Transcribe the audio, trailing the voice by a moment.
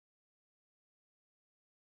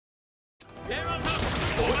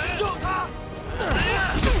我去救他！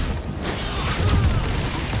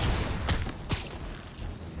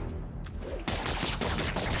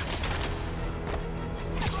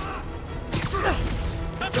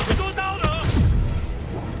他准备多刀了！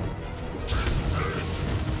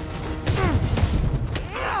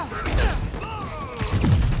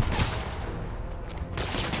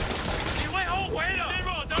你会后悔的，弱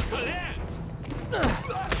得可怜。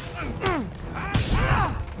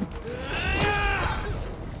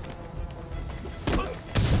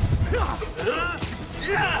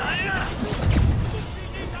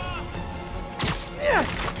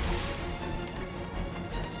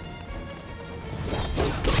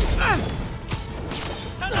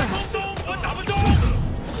 他在空中，我打不中，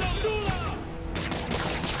守住了。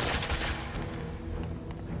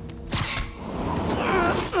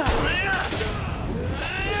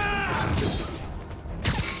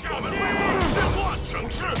我们会变化城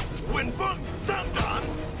市，稳风上展。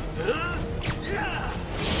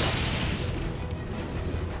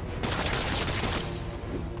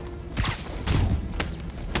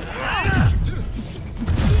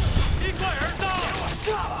一块儿刀，下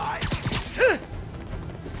来！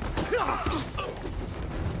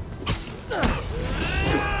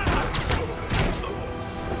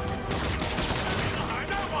海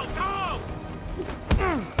带网套！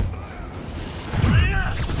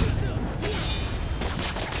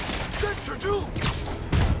坚持住！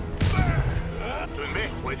准备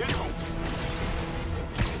回天口。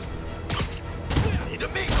你的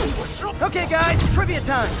命我收。 Okay, guys, trivia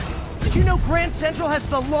time. Did you know Grand Central has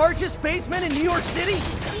the largest basement in New York City?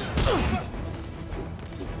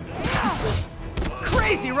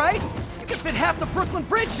 Crazy, right? You could fit half the Brooklyn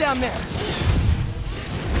Bridge down there.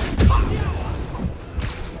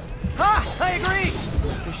 Ha! I agree.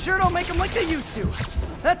 They sure don't make them like they used to.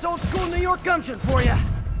 That's old school New York gumption for you.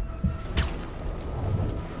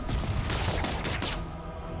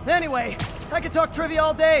 Anyway, I could talk trivia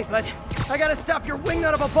all day, but I gotta stop your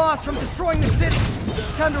wingnut of a boss from destroying the city.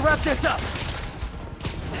 Time to wrap this up.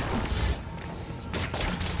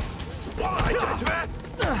 我来解决。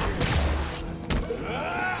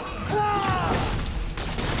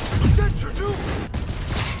坚持住！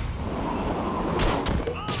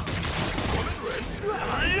我们人，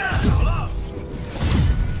哎呀，好了。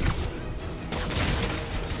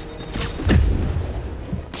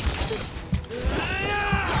哎呀！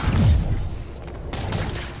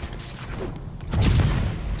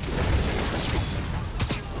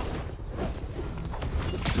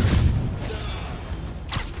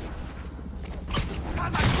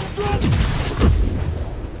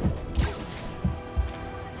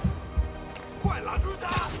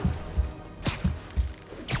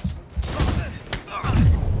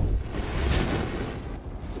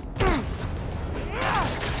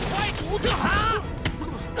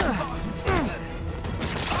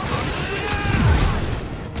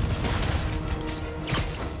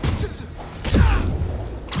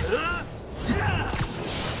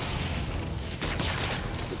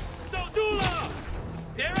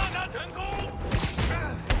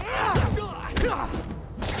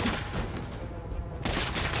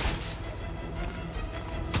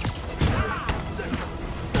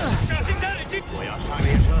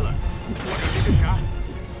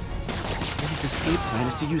 His escape plan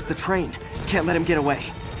is to use the train. Can't let him get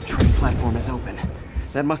away. Train platform is open.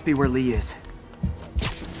 That must be where Lee is.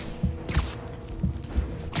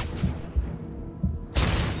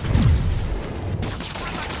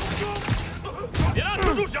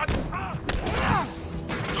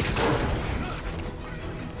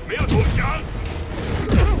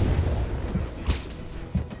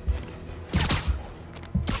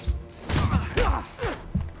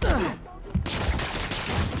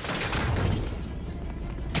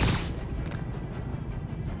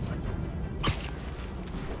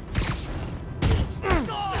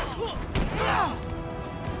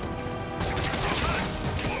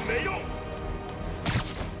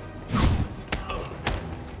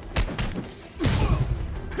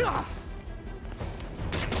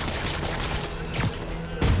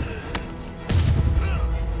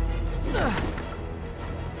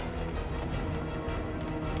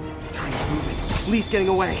 Lee's getting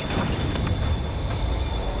away.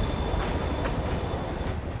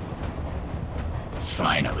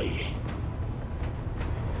 Finally.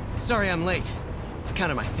 Sorry I'm late. It's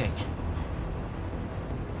kind of my thing.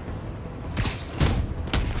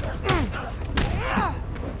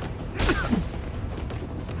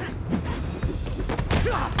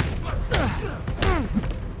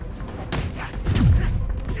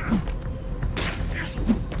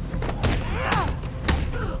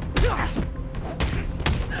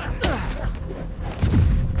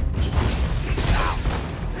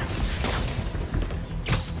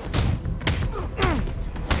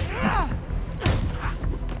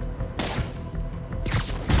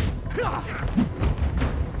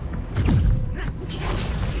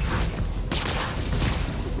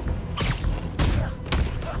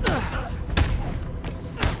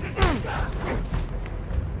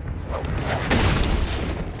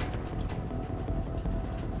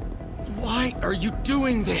 Why are you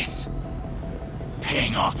doing this?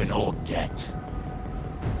 Paying off an old debt.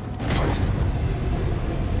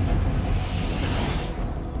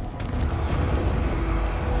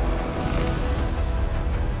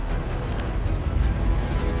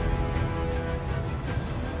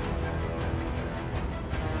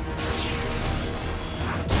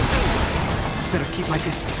 Better keep my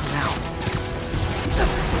distance for now.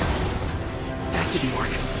 That didn't work.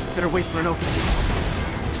 Better wait for an opening.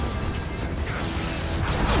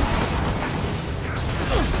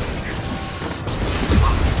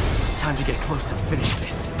 Time to get close and finish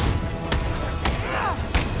this.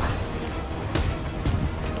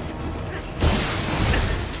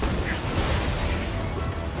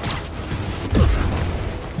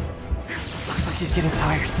 Looks like he's getting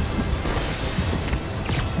tired.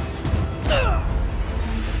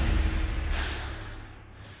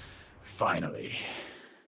 Finally.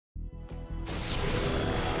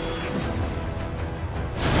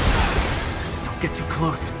 Don't get too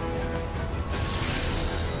close.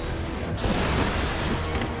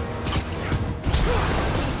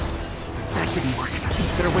 That didn't work.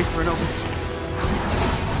 Better wait for an opening.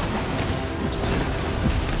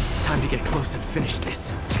 Time to get close and finish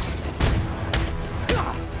this.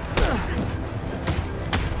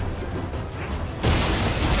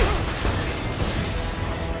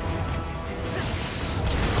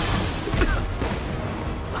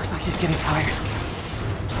 Looks like he's getting tired.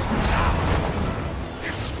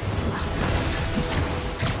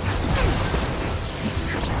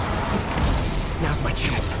 Now's my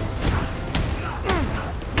chance.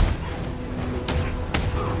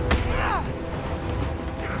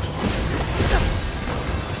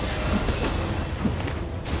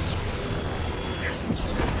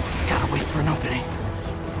 Gotta wait for an opening.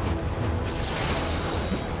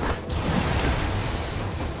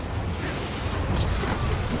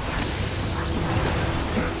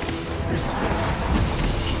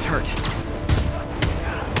 He's hurt.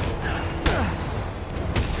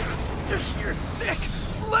 You're sick.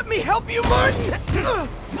 Let me help you, Martin.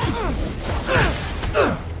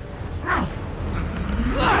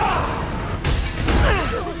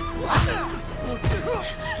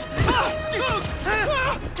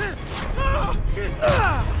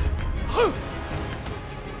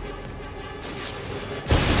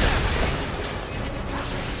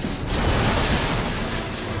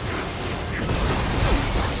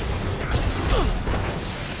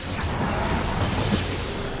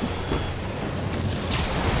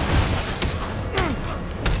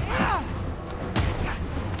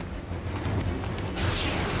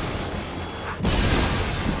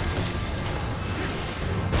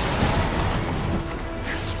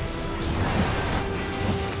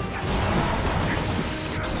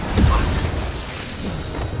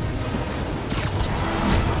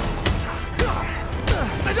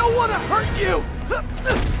 I don't want to hurt you!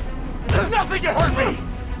 Nothing can hurt me!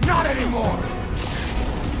 Not anymore!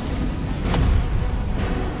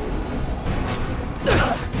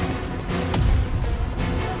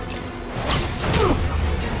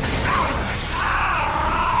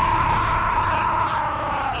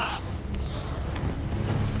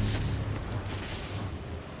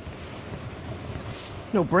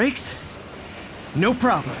 No brakes? No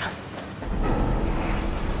problem.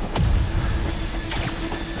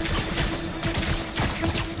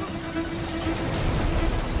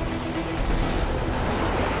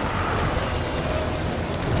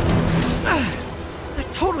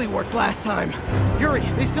 That totally worked last time. Yuri,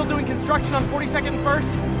 they still doing construction on 42nd and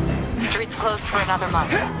 1st? Street's closed for another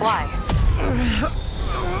month. Why?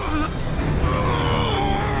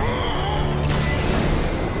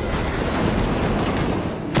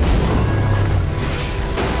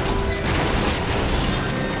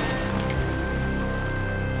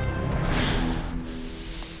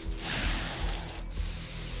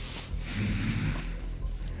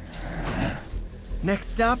 Next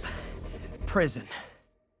stop, prison.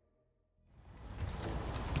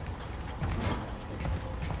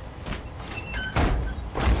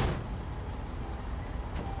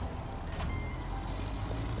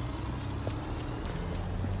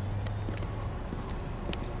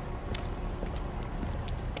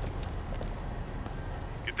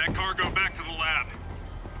 Get that cargo back to the lab.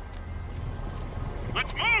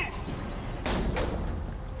 Let's move!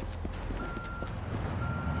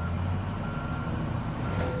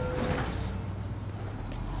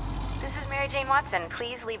 Jane Watson.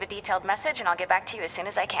 Please leave a detailed message and I'll get back to you as soon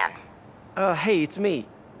as I can. Hey, it's me.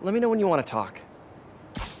 Let me know when you want to talk.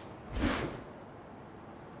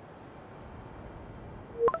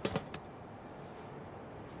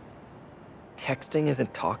 Texting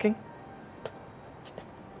isn't talking?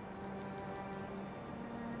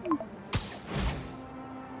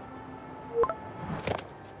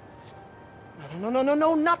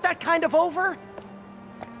 No, not that kind of over!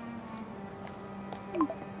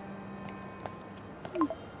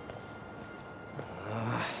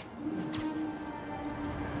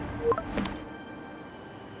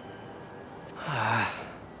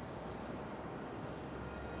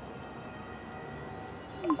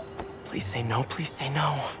 Please say no, please say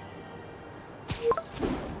no.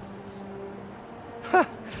 Huh,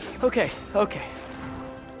 okay.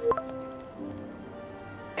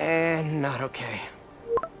 And not okay.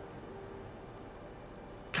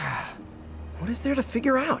 What is there to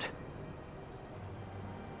figure out?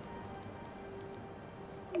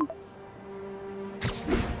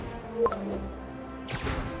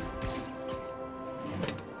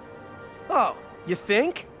 Oh, you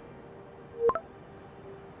think?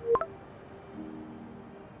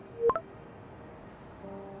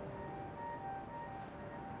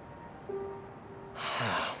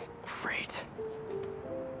 Great.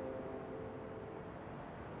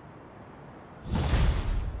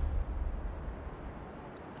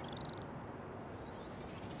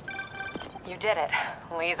 You did it.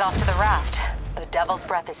 Lee's off to the raft. The Devil's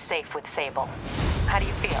Breath is safe with Sable. How do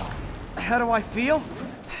you feel? How do I feel?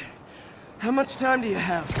 How much time do you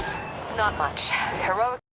have? Not much.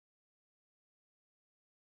 Heroic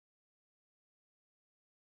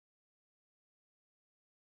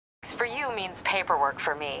for you means paperwork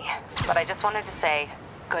for me. But I just wanted to say,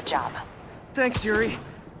 good job. Thanks, Yuri.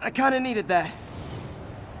 I kinda needed that.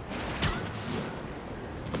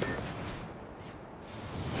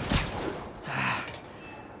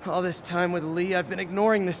 All this time with Lee, I've been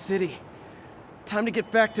ignoring the city. Time to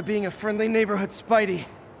get back to being a friendly neighborhood Spidey.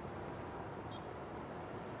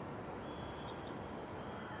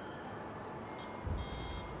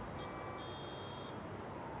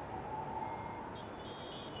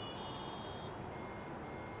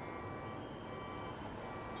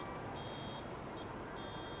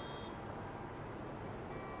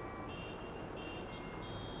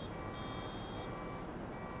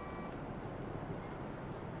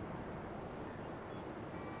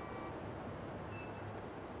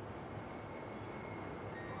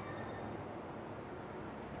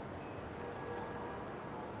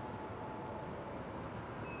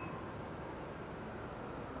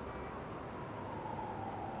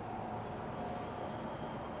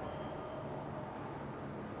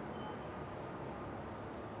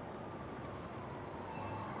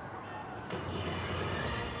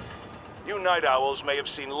 You night owls may have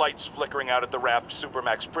seen lights flickering out at the Raft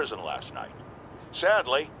Supermax prison last night.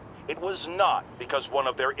 Sadly, it was not because one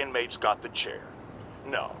of their inmates got the chair.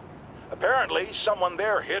 No. Apparently, someone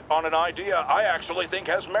there hit on an idea I actually think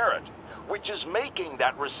has merit, which is making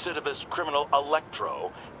that recidivist criminal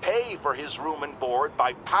Electro pay for his room and board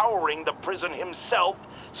by powering the prison himself,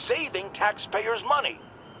 saving taxpayers' money.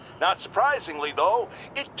 Not surprisingly, though,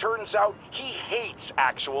 it turns out he hates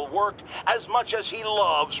actual work as much as he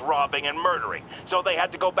loves robbing and murdering, so they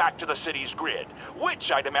had to go back to the city's grid,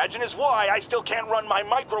 which I'd imagine is why I still can't run my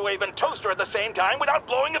microwave and toaster at the same time without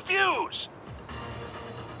blowing a fuse.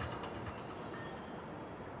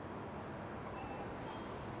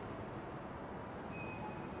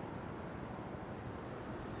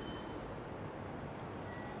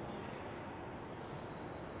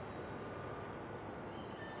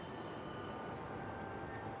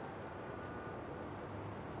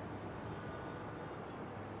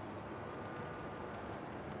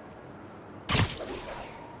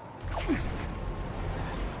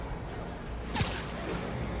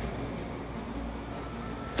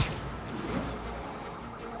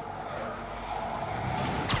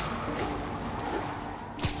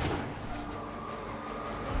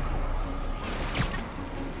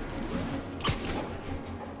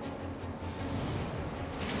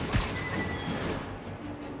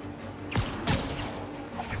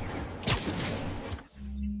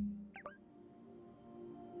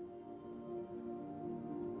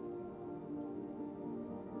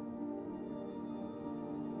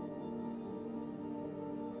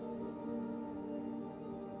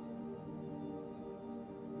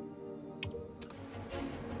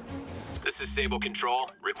 This is Sable Control,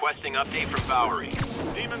 requesting update from Bowery.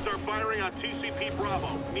 Demons are firing on TCP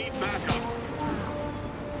Bravo. Need backup.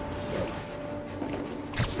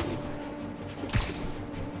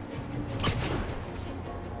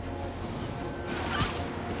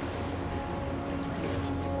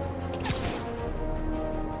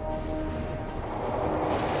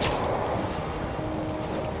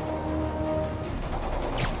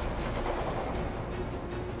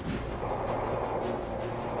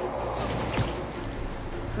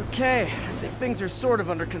 Okay, I think things are sort of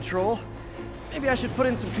under control. Maybe I should put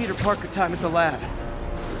in some Peter Parker time at the lab.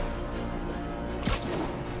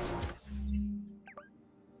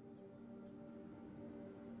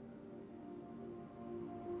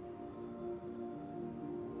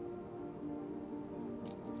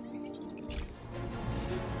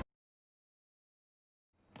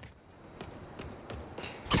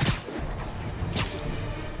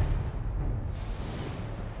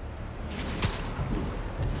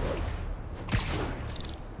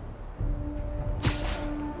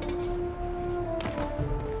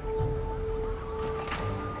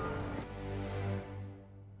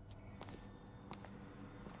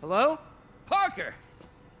 Hello? Parker!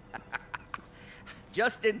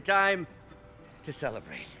 Just in time to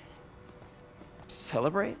celebrate.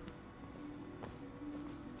 Celebrate?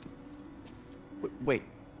 Wait.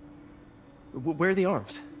 Where are the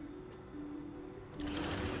arms?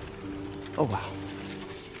 Oh, wow.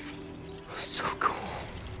 So cool.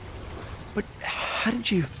 But how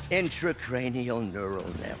did you... Intracranial neural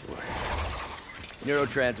network.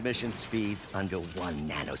 Neurotransmission speeds under 1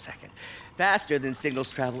 nanosecond. Faster than signals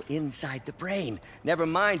travel inside the brain. Never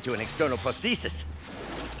mind to an external prosthesis.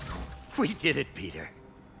 We did it, Peter.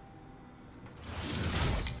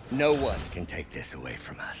 No one can take this away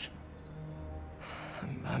from us.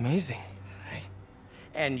 Amazing.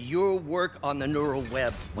 And your work on the neural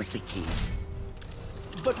web was the key.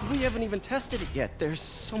 But we haven't even tested it yet. There's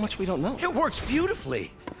so much we don't know. It works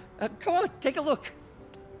beautifully. Come on, take a look.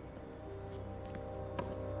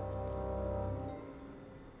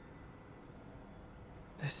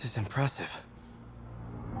 This is impressive.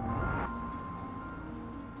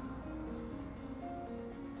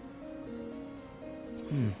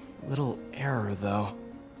 Little error, though.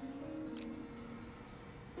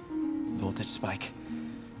 Voltage spike.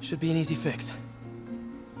 Should be an easy fix.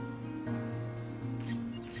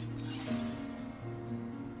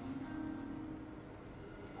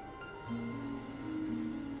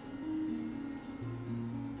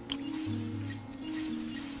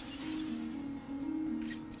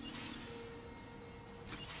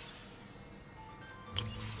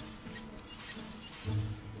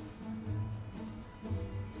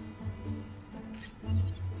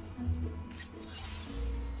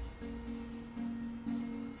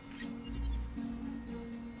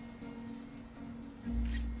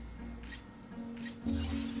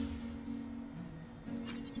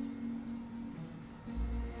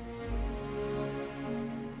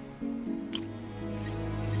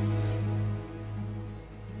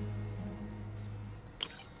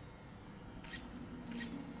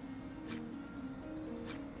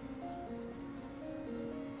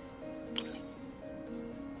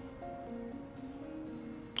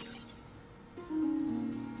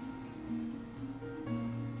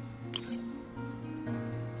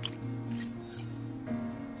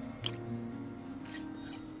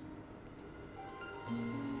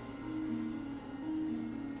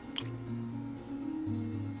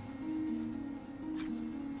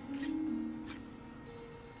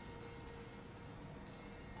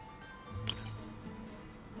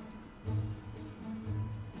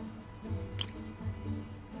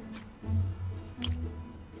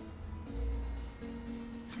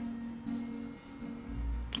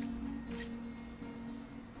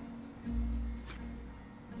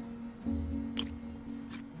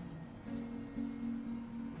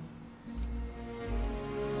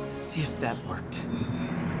 See if that worked.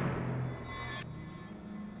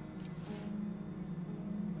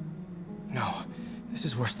 No, this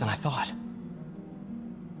is worse than I thought.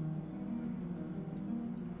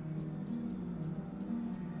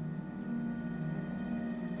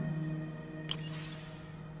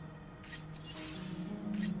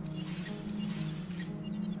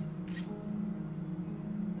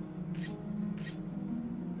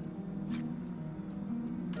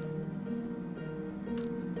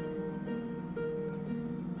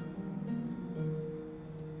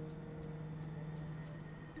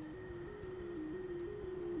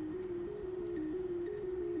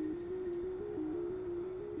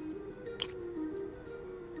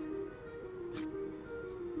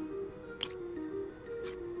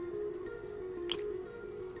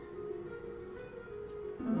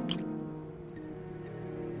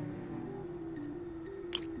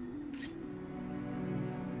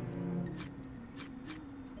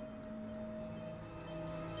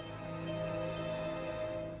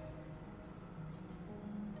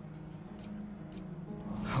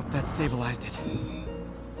 Hope that stabilized it.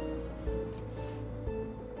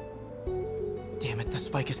 Damn it, the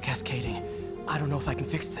spike is cascading. I don't know if I can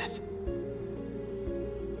fix this.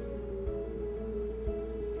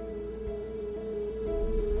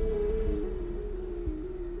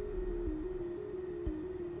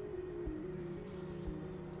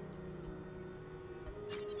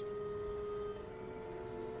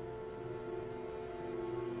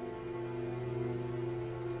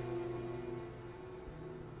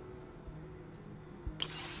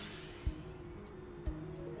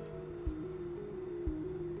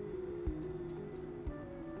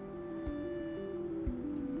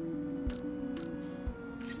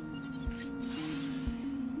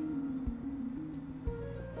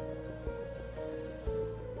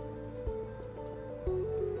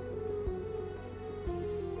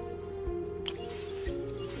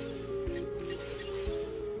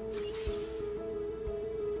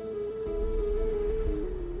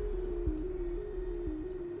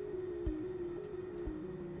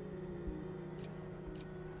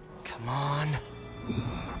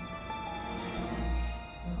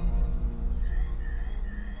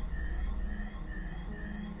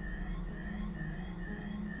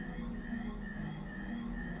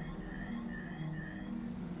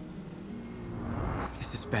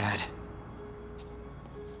 bad.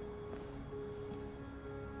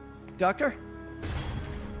 Doctor?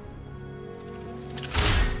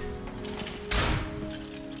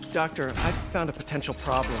 Doctor, I've found a potential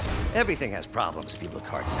problem. Everything has problems if you look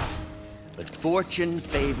hard enough. But fortune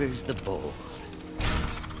favors the bold.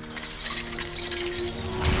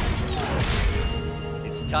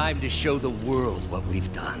 It's time to show the world what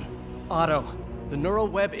we've done. Otto, the neural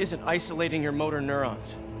web isn't isolating your motor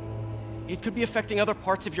neurons. It could be affecting other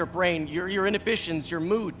parts of your brain, your inhibitions, your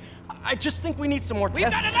mood. I just think we need some more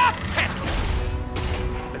tests. We've got enough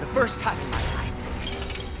testing! For the first time in my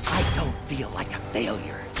life, I don't feel like a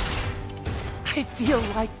failure. I feel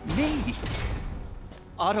like me.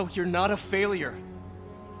 Otto, you're not a failure.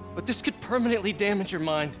 But this could permanently damage your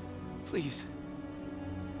mind. Please.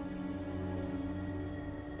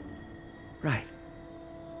 Right.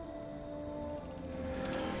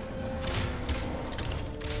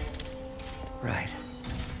 Right.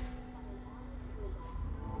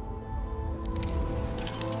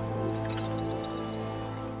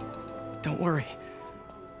 Don't worry.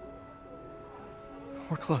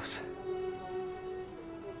 We're close.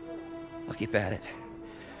 I'll keep at it.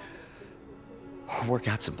 Work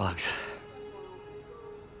out some bugs.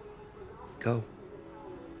 Go.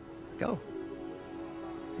 Go.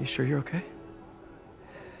 You sure you're okay?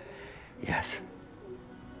 Yes.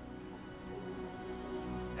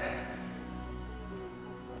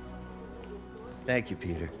 Thank you,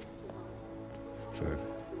 Peter.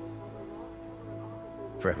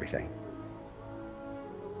 For everything.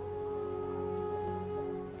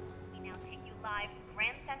 We now take you live to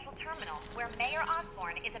Grand Central Terminal, where Mayor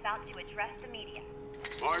Osborne is about to address the media.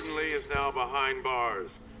 Martin Lee is now behind bars.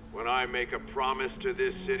 When I make a promise to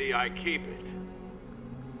this city, I keep it.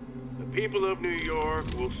 The people of New York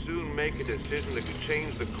will soon make a decision that could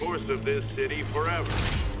change the course of this city forever.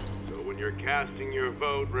 So when you're casting your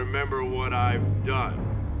vote, remember what I've done.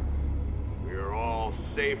 We are all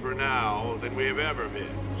safer now than we have ever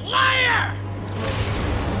been. Liar!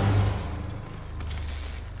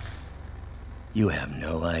 You have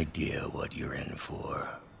no idea what you're in for.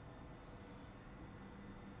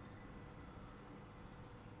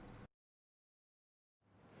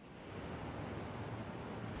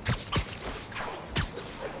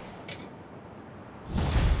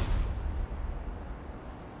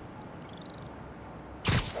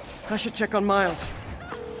 I should check on Miles.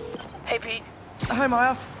 Hey, Pete. Hi,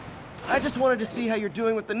 Miles. I just wanted to see how you're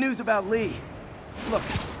doing with the news about Lee. Look,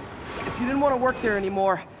 if you didn't want to work there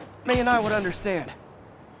anymore, May and I would understand.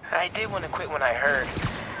 I did want to quit when I heard.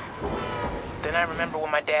 Then I remember what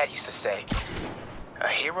my dad used to say. A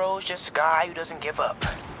hero's just a guy who doesn't give up.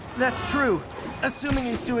 That's true, assuming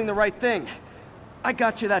he's doing the right thing. I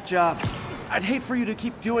got you that job. I'd hate for you to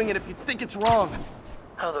keep doing it if you think it's wrong.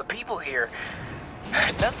 Oh, the people here...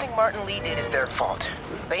 Nothing Martin Lee did is their fault.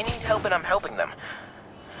 They need help and I'm helping them.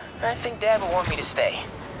 I think Dad would want me to stay.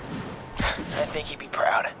 I think he'd be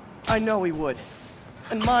proud. I know he would.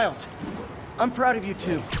 And Miles, I'm proud of you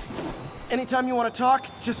too. Anytime you want to talk,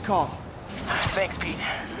 just call. Thanks, Pete.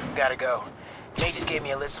 Gotta go. May just gave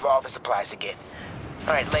me a list of all the supplies to get.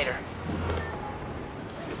 All right, later.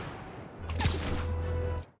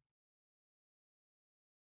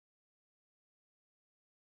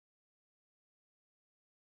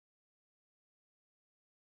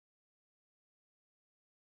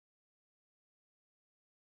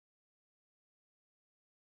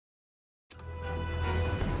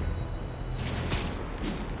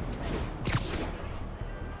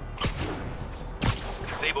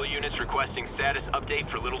 Sable units requesting status update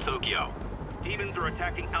for Little Tokyo. Demons are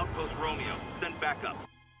attacking Outpost Romeo. Send backup.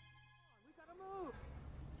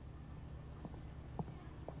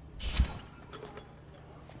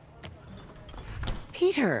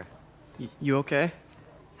 Peter! You okay?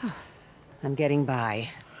 I'm getting by.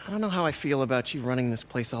 I don't know how I feel about you running this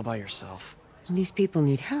place all by yourself. And these people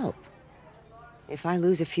need help. If I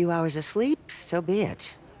lose a few hours of sleep, so be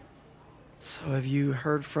it. So have you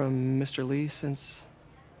heard from Mr. Lee since...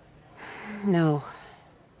 No.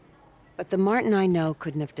 But the Martin I know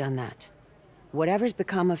couldn't have done that. Whatever's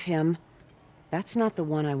become of him, that's not the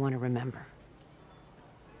one I want to remember.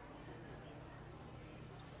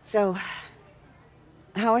 So,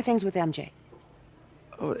 how are things with MJ?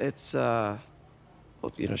 Oh, it's, well,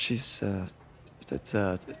 you know, she's,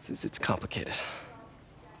 it's complicated.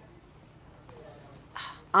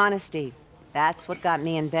 Honesty. That's what got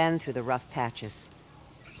me and Ben through the rough patches.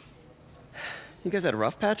 You guys had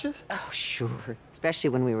rough patches? Oh, sure. Especially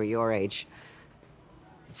when we were your age.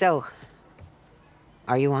 So,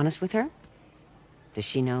 are you honest with her? Does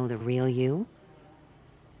she know the real you?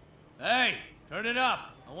 Hey, turn it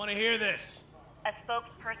up. I want to hear this. A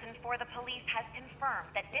spokesperson for the police has confirmed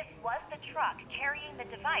that this was the truck carrying the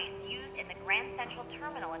device used in the Grand Central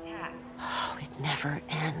Terminal attack. Oh, it never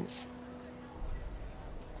ends.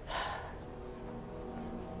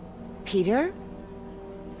 Peter?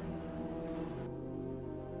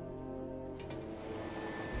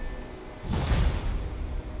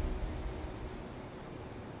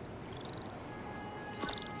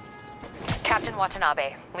 Captain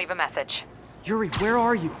Watanabe, leave a message. Yuri, where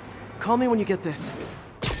are you? Call me when you get this.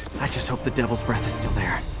 I just hope the Devil's Breath is still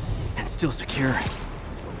there. And still secure.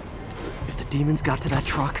 If the demons got to that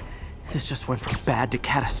truck, this just went from bad to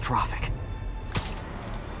catastrophic.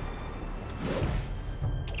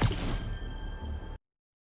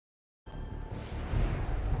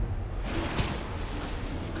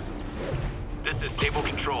 This is Stable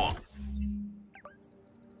Control.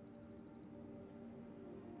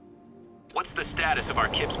 What's the status of our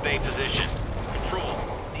Kips Bay position? Control,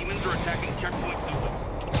 demons are attacking checkpoint Super.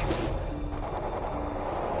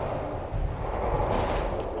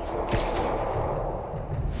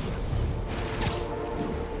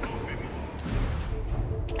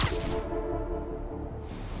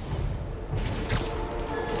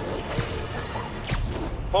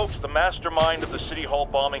 Folks, the mastermind of the City Hall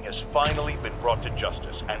bombing has finally been brought to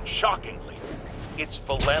justice, and shockingly, it's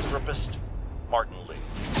philanthropist Martin Lee.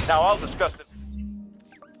 Now, I'll discuss it.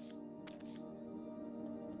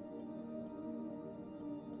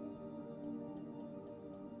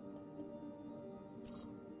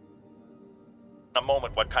 In a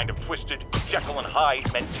moment what kind of twisted Jekyll and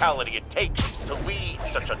Hyde mentality it takes to lead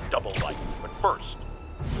such a double life. But first,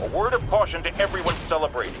 a word of caution to everyone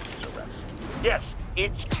celebrating his arrest. Yes,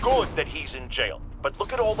 it's good that he's in jail, but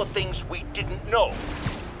look at all the things we didn't know.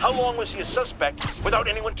 How long was he a suspect without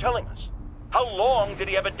anyone telling us? How long did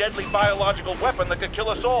he have a deadly biological weapon that could kill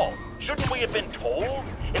us all? Shouldn't we have been told?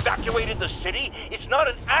 Evacuated the city? It's not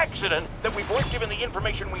an accident that we weren't given the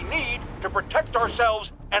information we need to protect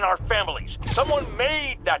ourselves and our families. Someone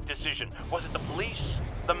made that decision. Was it the police?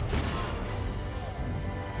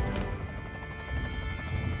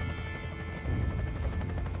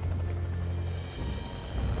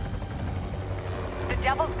 The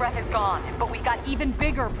Devil's Breath is gone, but we got even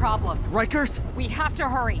bigger problems. Rikers? We have to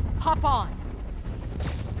hurry. Hop on.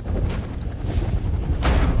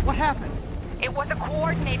 What happened? It was a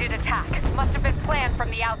coordinated attack. Must have been planned from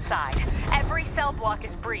the outside. Every cell block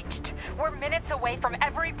is breached. We're minutes away from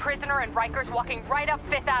every prisoner and Rikers walking right up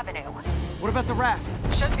 5th Avenue. What about the raft?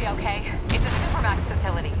 Should be okay. It's a Supermax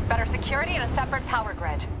facility. Better security and a separate power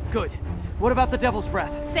grid. Good. What about the Devil's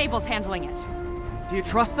Breath? Sable's handling it. Do you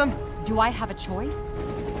trust them? Do I have a choice?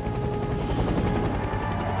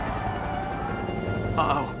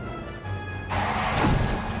 Uh-oh.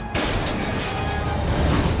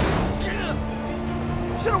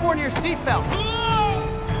 Should have worn your seatbelt.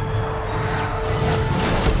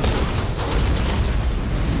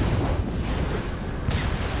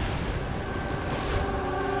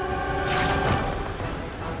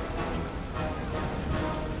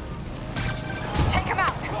 Take him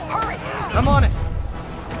out! Hurry! I'm on it.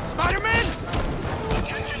 Spider-Man!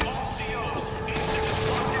 Attention all COs.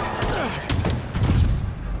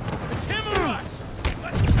 It's him or us!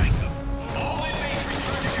 Let's take him! All inmates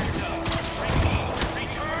return to your cells.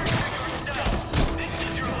 Return to your cells. This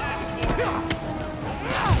is your last warning.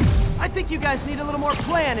 I think you guys need a little more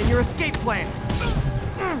plan in your escape plan.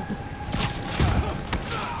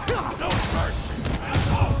 Don't hurt!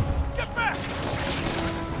 Asshole! Get back!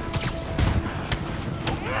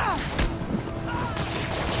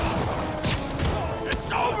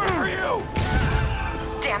 It's over for you!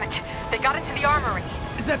 Damn it! They got into the armory.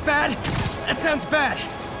 Is that bad? That sounds bad.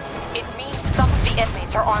 It means some of the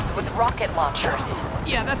inmates are armed with rocket launchers.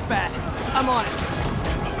 Yeah, that's bad. I'm on it.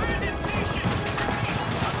 Abandoned station!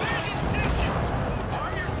 Abandoned station!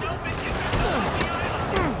 Arm yourself and get back to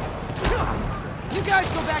the You guys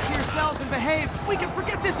go back to your cells and behave. We can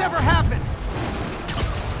forget this ever happened.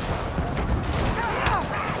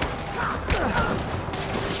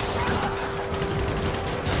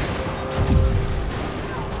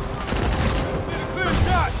 Clear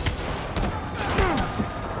shot!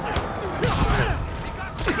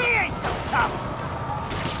 He ain't so tough!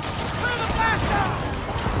 Clear the blast out!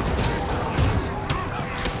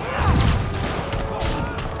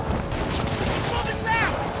 Moving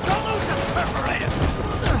back! Don't lose the perforator!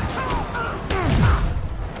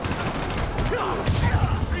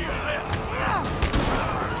 See you later.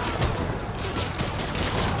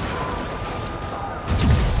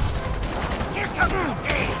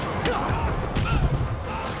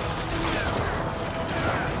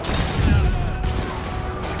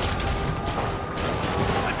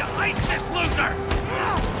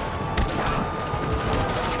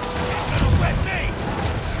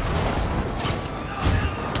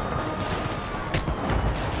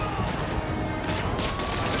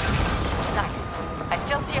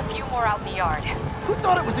 yard. Who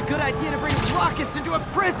thought it was a good idea to bring rockets into a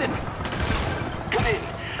prison? Come in.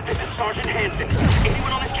 This is Sergeant Hansen.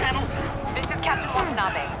 Anyone on this channel? This is Captain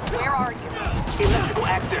Watanabe. Where are you? Electrical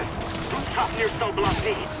access. Rooftop near cell block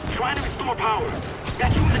D. Trying to restore power. That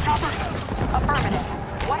you in the chopper? Affirmative.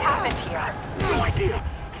 What happened here? No idea.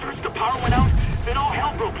 First the power went out, then all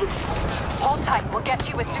hell broke loose. Hold tight. We'll get to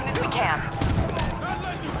you as soon as we can. Not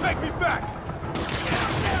letting you take me back!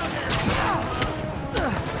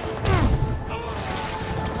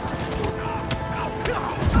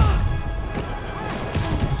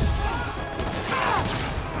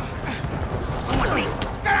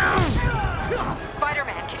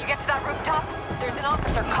 Spider-Man, can you get to that rooftop? There's an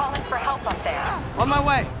officer calling for help up there. On my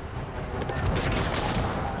way.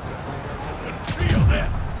 Feel this!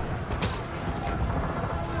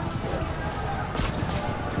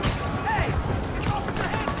 Hey! Get off your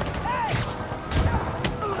head! Hey!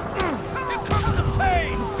 Here comes the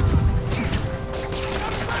pain!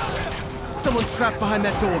 Someone's trapped behind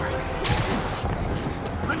that door.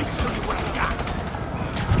 Let me show you what I got.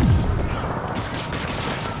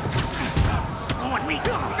 Want me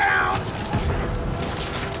down?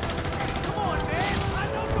 Come on, man! I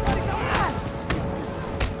know somebody got that!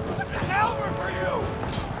 What the hell for you?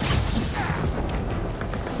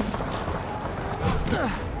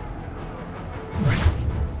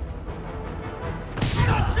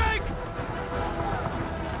 Not shake!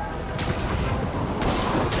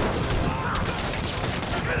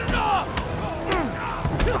 Get it off!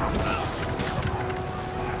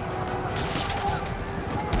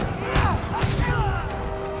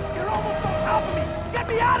 You're almost on top of me! Get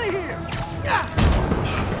me out of here!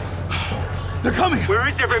 They're coming! Where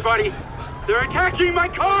is everybody? They're attacking my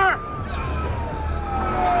car!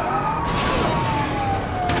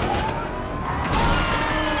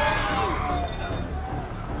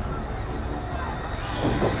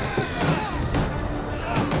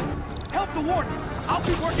 Help the warden! I'll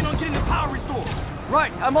be working on getting the power restored.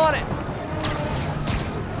 Right, I'm on it.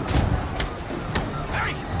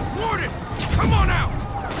 Hey! Warden! Come on out!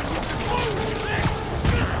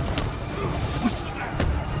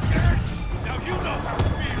 Now you know how it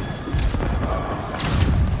feels!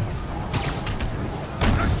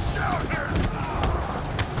 Down here!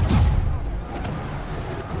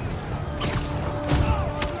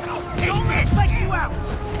 Don't let me take you out!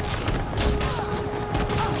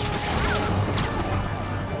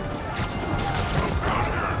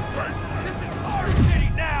 This is our city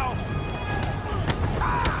now!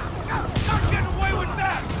 Not getting away with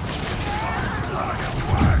that!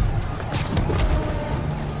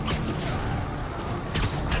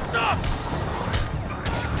 It's up!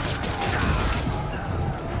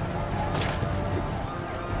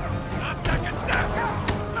 Not taking that!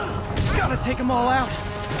 Gotta take them all out.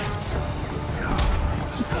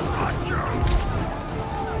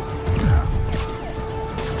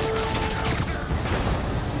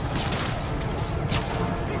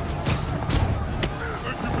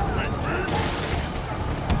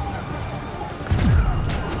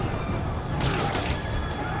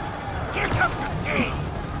 Here comes the game!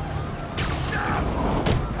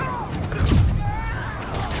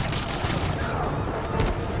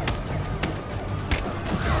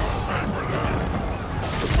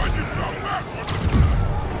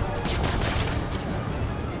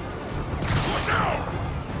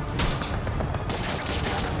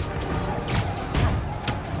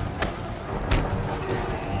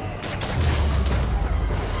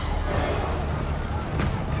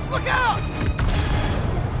 Look out!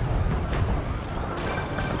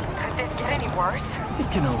 Could this get any worse? It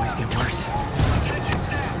can always get worse.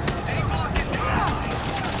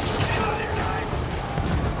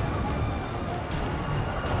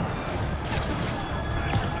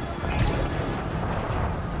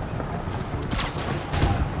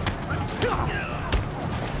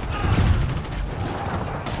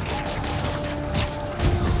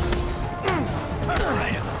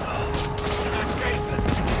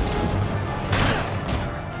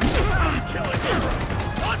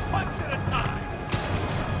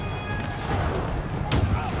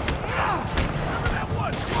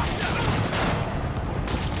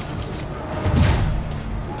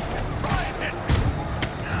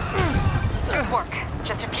 Good work.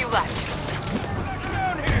 Just a few left.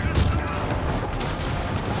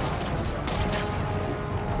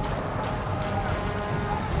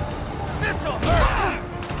 This'll hurt!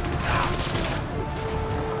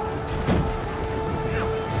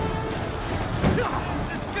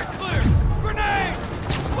 Get clear! Grenade!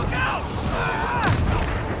 Look out!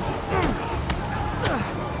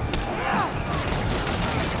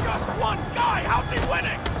 Just one guy! How's he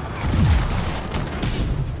winning?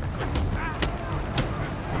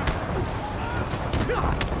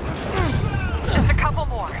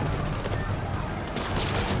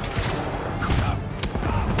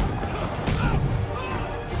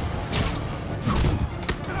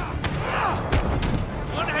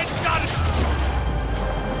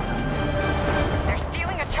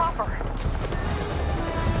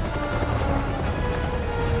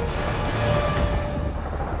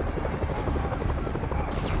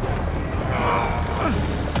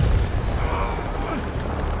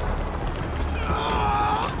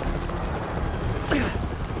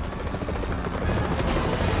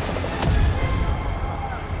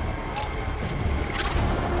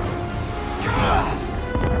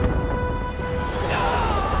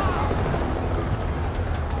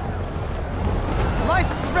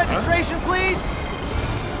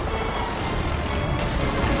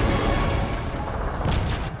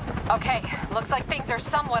 Okay, looks like things are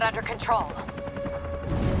somewhat under control.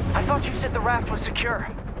 I thought you said the raft was secure.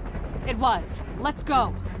 It was. Let's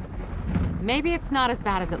go. Maybe it's not as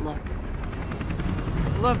bad as it looks.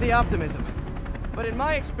 Love the optimism. But in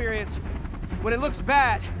my experience, when it looks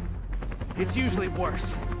bad, it's usually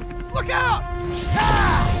worse. Look out!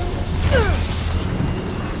 Ah!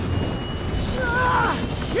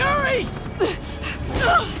 Yuri!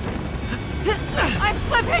 I'm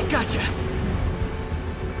slipping! Gotcha.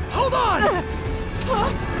 Hold on!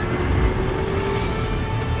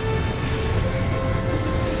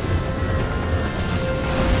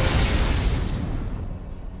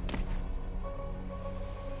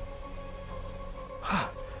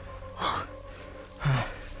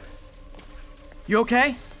 You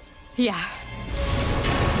okay? Yeah.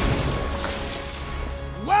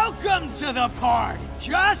 Welcome to the party!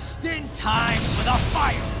 Just in time for the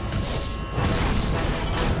fire!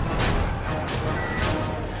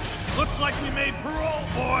 Looks like we made parole,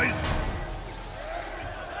 boys!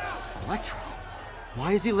 Electro?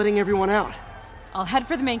 Why is he letting everyone out? I'll head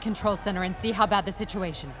for the main control center and see how bad the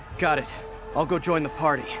situation is. Got it. I'll go join the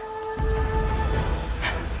party.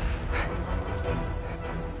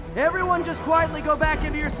 Everyone just quietly go back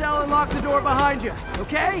into your cell and lock the door behind you,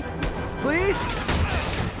 okay? Please?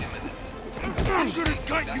 I'm gonna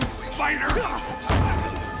cut you, fighter!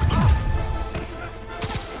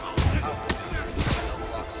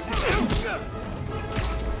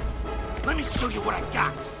 Let me show you what I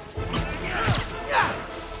got!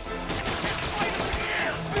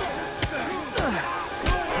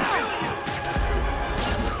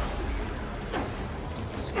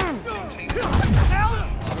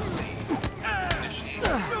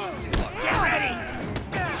 Get ready!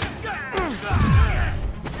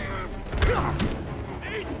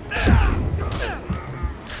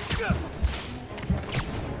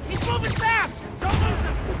 He's moving fast! Don't lose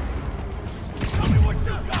him! Tell me what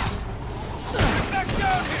you got! Get back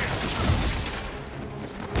down here!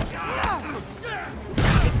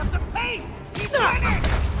 Pick up the pace! Keep running!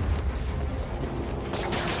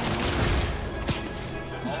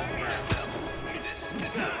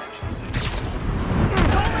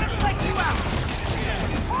 Don't let him take you out!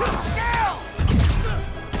 Down!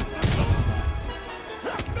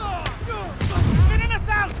 Spinning us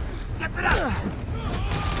out! Step it up!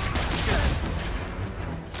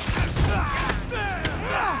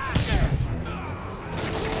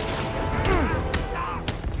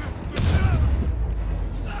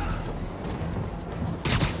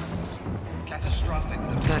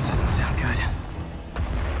 That doesn't sound good.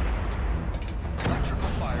 Electrical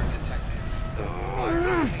fire detected. Fire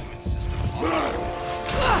containment system offline.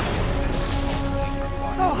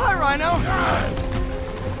 Oh, hi, Rhino!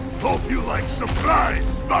 Hope you like surprise,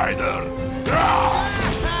 Spider!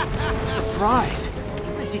 Surprise?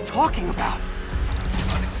 What is he talking about?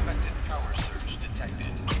 Unexpected power surge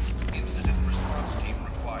detected. Incident response team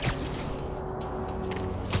required.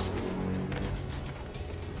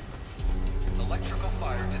 Electrical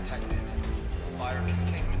fire detected. Fire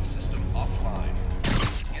containment system offline.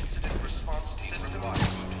 Incident response team required.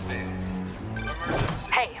 Failed.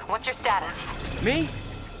 Emergency. Hey, what's your status? Me?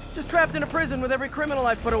 Just trapped in a prison with every criminal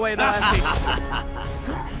I've put away the last week.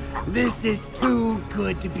 This is too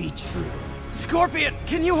good to be true. Scorpion,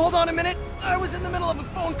 can you hold on a minute? I was in the middle of a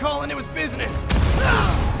phone call and it was business.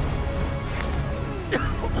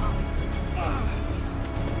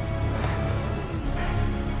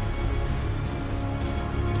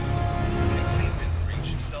 Containment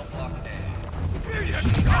breached cell block A.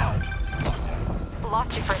 Condition lockdown.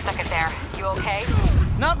 Lost you for a second there. You okay?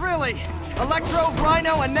 Not really. Electro,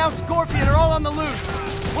 Rhino, and now Scorpion are all on the loose.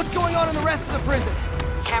 What's going on in the rest of the prison?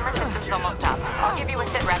 Camera system's almost up. I'll give you a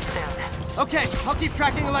sit rep soon. Okay, I'll keep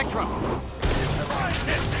tracking Electro.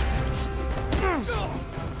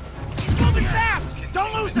 He's moving fast!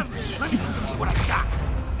 Don't lose him! Let me see what I got!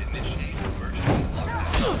 Initiate emergency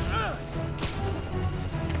lockdown.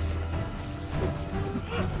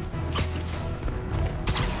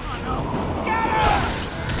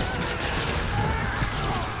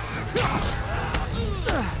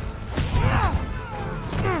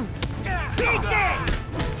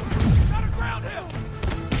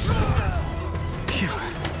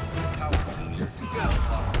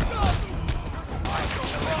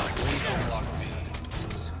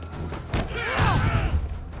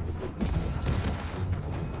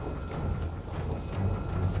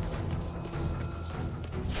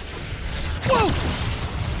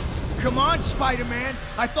 Come on, Spider-Man!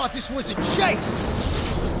 I thought this was a chase!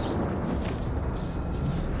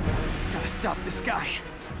 Gotta stop this guy.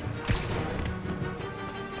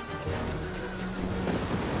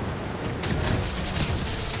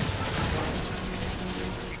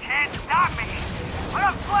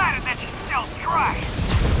 I'm flattered that you still try.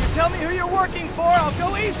 You tell me who you're working for, I'll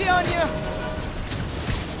go easy on you!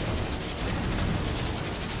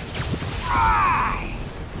 Try!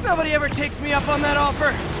 Nobody ever takes me up on that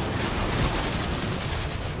offer!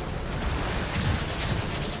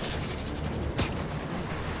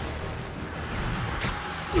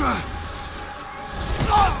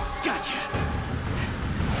 Gotcha!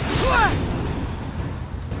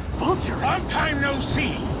 Vulture! Long time no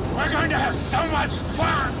see! We're going to have so much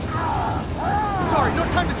fun! Sorry, no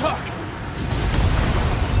time to talk!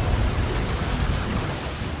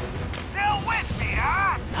 Still with me,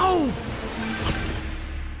 huh? No!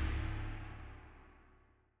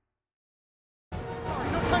 Sorry,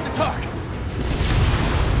 no time to talk!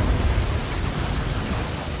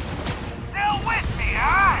 Still with me,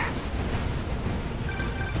 huh?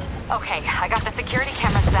 Okay, I got the security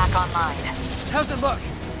cameras back online. How's it look?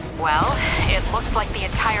 Well, it looks like the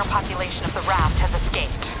entire population of the raft has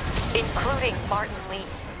escaped, including Martin Lee.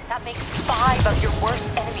 That makes 5 of your worst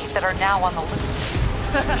enemies that are now on the loose.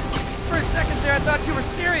 For a second there, I thought you were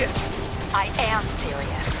serious. I am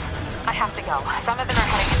serious. I have to go. Some of them are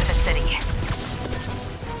heading into the city.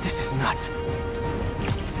 This is nuts.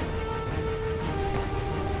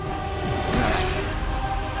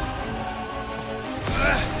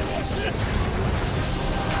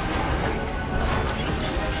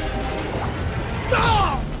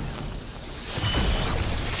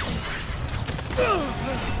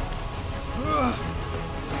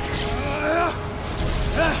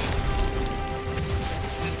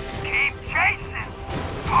 Keep chasing!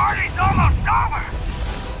 Party's almost over!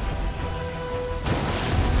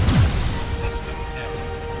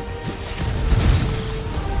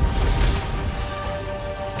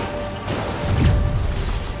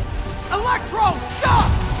 Electro, stop!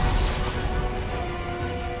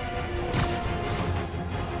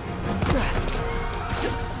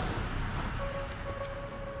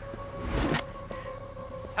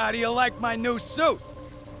 How do you like my new suit?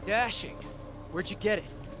 Dashing. Where'd you get it?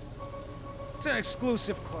 It's an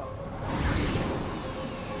exclusive club.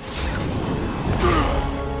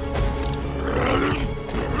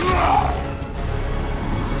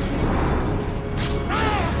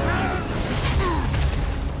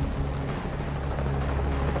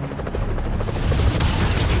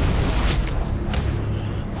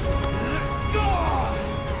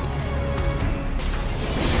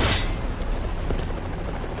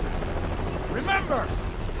 Remember,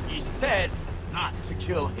 he said not to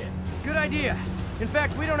kill him. Good idea. In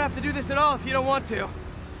fact, we don't have to do this at all if you don't want to.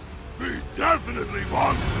 We definitely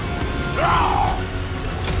want to.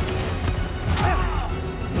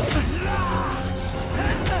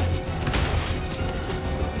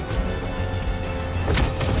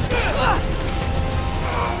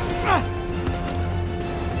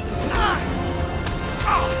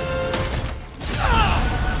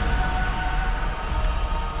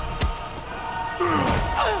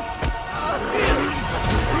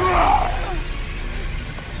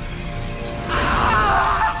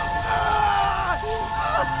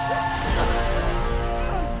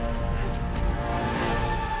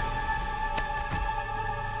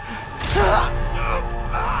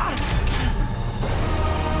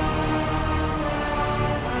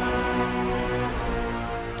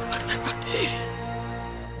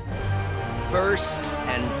 First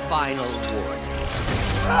and final warning.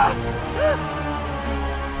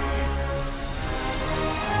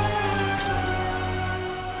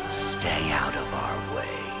 Stay out of our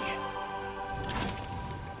way.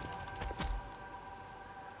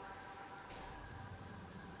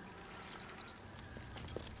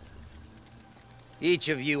 Each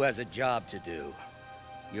of you has a job to do.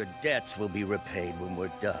 Your debts will be repaid when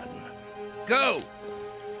we're done. Go!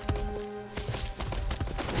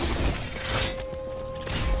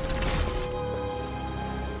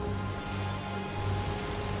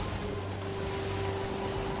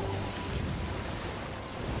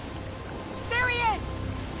 There he is!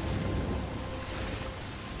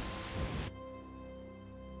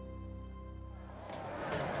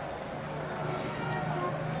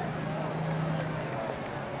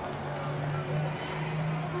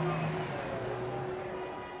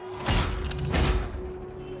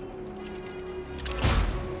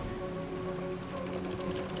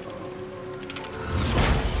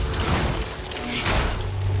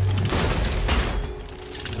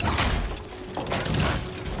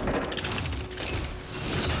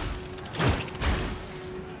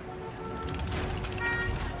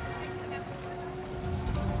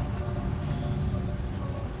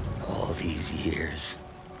 All these years.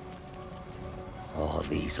 All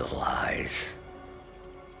these lies.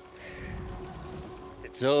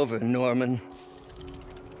 It's over, Norman.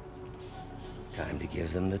 Time to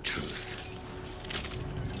give them the truth.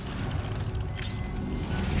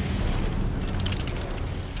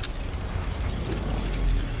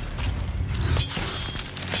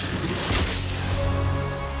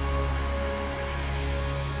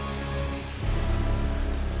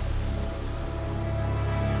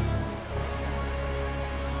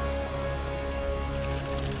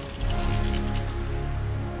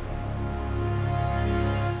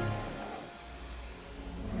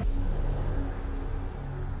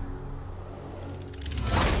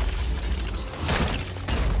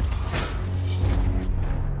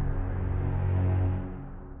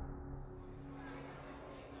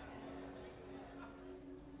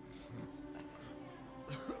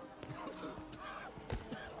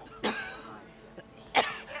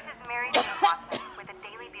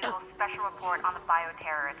 On the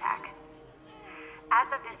bioterror attack. As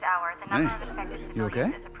of this hour, the number of infected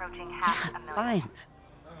civilians is approaching half a million. Fine.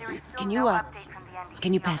 There is still Can no you, update from the NDC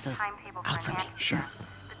can you on pass the those timetable out for me? Sure.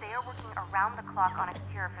 But they are working around the clock on a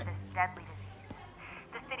cure for this deadly disease.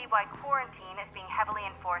 The citywide quarantine is being heavily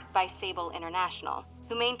enforced by Sable International,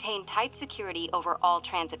 who maintain tight security over all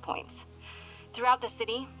transit points. Throughout the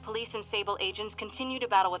city, police and Sable agents continue to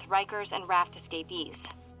battle with Rikers and raft escapees.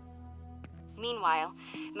 Meanwhile,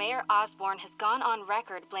 Mayor Osborn has gone on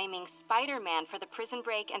record blaming Spider-Man for the prison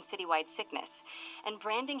break and citywide sickness, and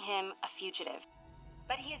branding him a fugitive.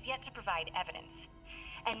 but he has yet to provide evidence.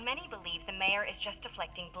 And many believe the mayor is just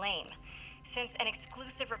deflecting blame, since an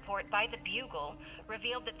exclusive report by the Bugle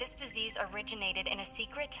revealed that this disease originated in a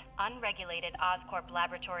secret, unregulated Oscorp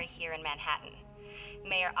laboratory here in Manhattan.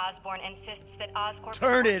 Mayor Osborn insists that Oscorp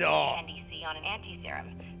Turn is it working off. with the NDC on an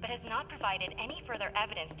anti-serum, but has not provided any further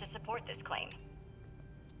evidence to support this claim.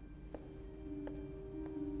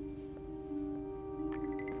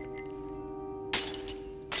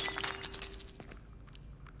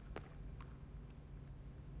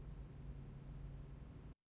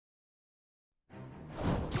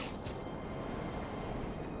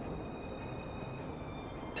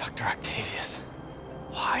 Dr. Octavius.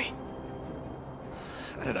 Why?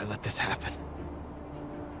 How did I let this happen?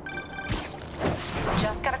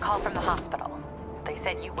 Just got a call from the hospital. They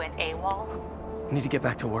said you went AWOL. I need to get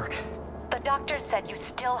back to work. The doctor said you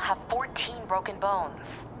still have 14 broken bones.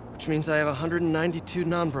 Which means I have 192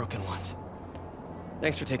 non-broken ones.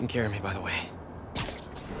 Thanks for taking care of me, by the way.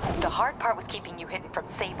 The hard part was keeping you hidden from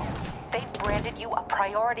Sables. They've branded you a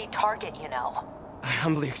priority target, you know. I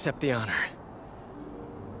humbly accept the honor.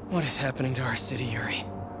 What is happening to our city, Yuri?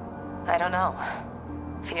 I don't know.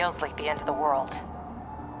 Feels like the end of the world.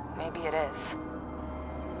 Maybe it is.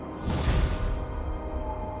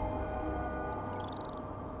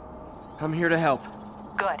 I'm here to help.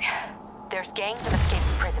 Good. There's gangs of escaped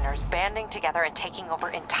prisoners banding together and taking over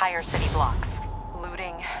entire city blocks.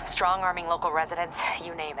 Looting, strong-arming local residents,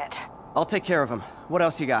 you name it. I'll take care of him. What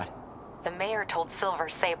else you got? The mayor told Silver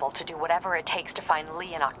Sable to do whatever it takes to find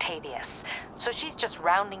Lee and Octavius. So she's just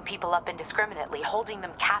rounding people up indiscriminately, holding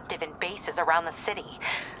them captive in bases around the city.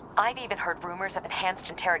 I've even heard rumors of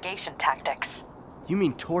enhanced interrogation tactics. You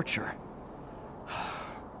mean torture?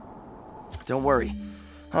 Don't worry.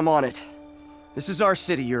 I'm on it. This is our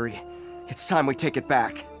city, Yuri. It's time we take it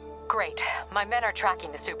back. Great. My men are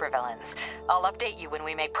tracking the supervillains. I'll update you when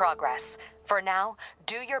we make progress. For now,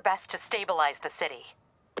 do your best to stabilize the city.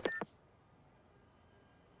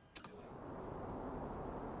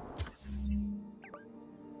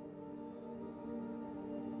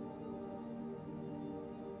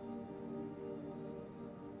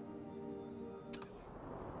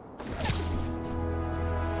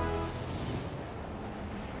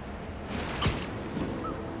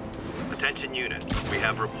 Attention unit, we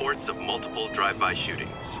have reports of multiple drive-by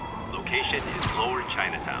shootings. Location is Lower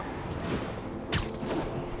Chinatown.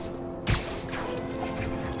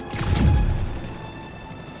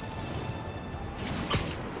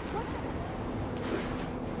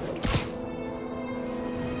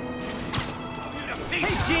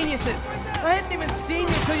 Hey, geniuses! I hadn't even seen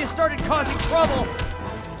you until you started causing trouble!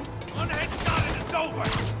 One headshot and it's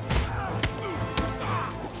over!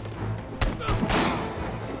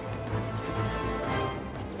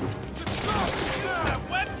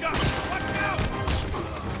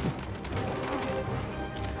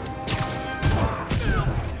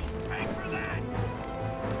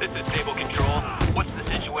 This is Stable Control. What's the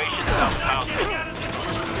situation southbound?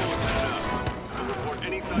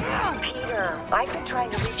 Peter, I've been trying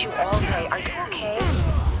to reach you all day. Are you okay?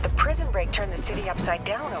 The prison break turned the city upside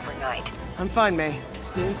down overnight. I'm fine, May.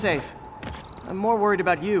 Staying safe. I'm more worried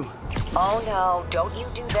about you. Oh no, don't you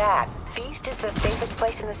do that. Feast is the safest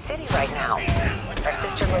place in the city right now. Our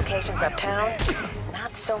sister locations uptown,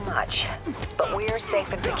 not so much. But we're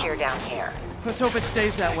safe and secure down here. Let's hope it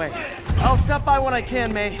stays that way. I'll stop by when I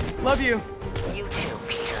can, May. Love you. You too,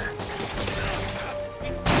 Peter.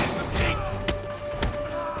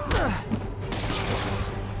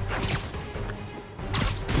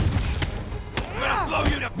 I'm gonna blow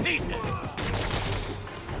you to pieces!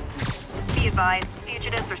 Be advised,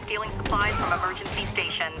 fugitives are stealing supplies from emergency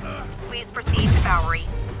station. Please proceed to Bowery.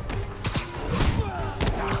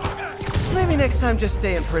 Maybe next time just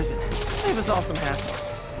stay in prison. Save us all some hassle.